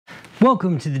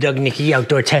Welcome to the Doug Nicky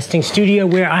Outdoor Testing Studio,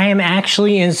 where I am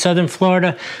actually in southern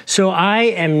Florida. So I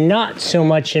am not so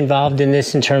much involved in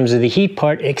this in terms of the heat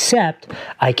part, except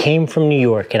I came from New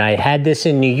York and I had this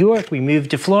in New York. We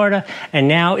moved to Florida and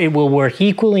now it will work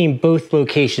equally in both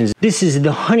locations. This is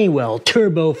the Honeywell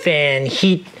Turbo Fan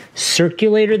Heat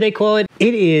Circulator, they call it.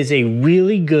 It is a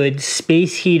really good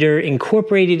space heater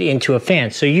incorporated into a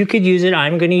fan. So you could use it,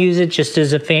 I'm gonna use it just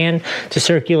as a fan to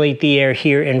circulate the air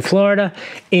here in Florida.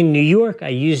 In New York, I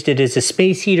used it as a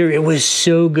space heater. It was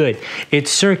so good. It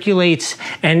circulates,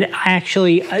 and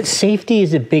actually safety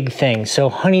is a big thing. So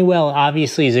Honeywell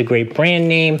obviously is a great brand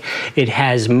name. It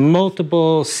has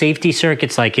multiple safety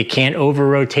circuits, like it can't over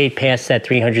rotate past that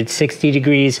 360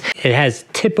 degrees. It has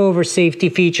tip over safety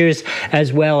features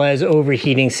as well as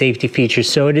overheating safety features.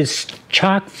 So it is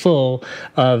chock full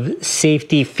of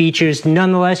safety features.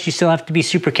 Nonetheless, you still have to be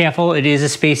super careful. It is a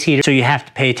space heater, so you have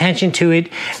to pay attention to it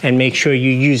and make sure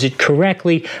you use it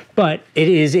correctly, but it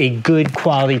is a good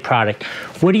quality product.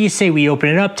 What do you say we open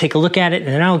it up, take a look at it,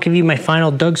 and then I'll give you my final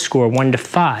Doug score, 1 to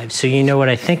 5, so you know what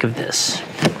I think of this.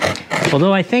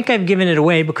 Although I think I've given it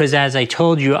away because, as I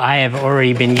told you, I have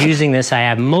already been using this. I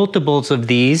have multiples of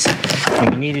these.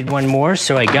 We needed one more,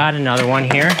 so I got another one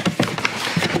here.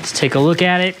 Let's take a look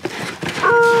at it.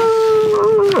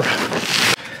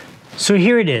 So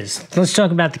here it is. Let's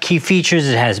talk about the key features.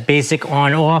 It has basic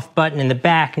on-off button in the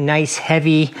back, nice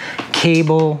heavy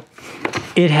cable.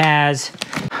 It has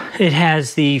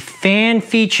the fan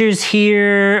features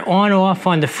here, on-off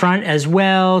on the front as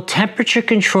well, temperature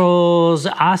controls,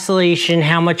 oscillation,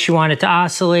 how much you want it to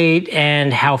oscillate,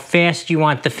 and how fast you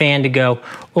want the fan to go,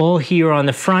 all here on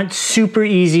the front. Super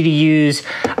easy to use.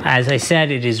 As I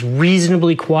said, it is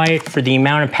reasonably quiet for the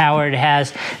amount of power it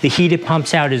has. The heat it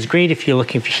pumps out is great if you're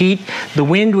looking for heat. The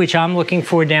wind, which I'm looking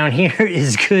for down here,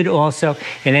 is good also.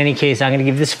 In any case, I'm gonna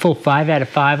give this full 5 out of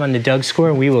 5 on the Doug score,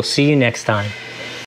 and we will see you next time.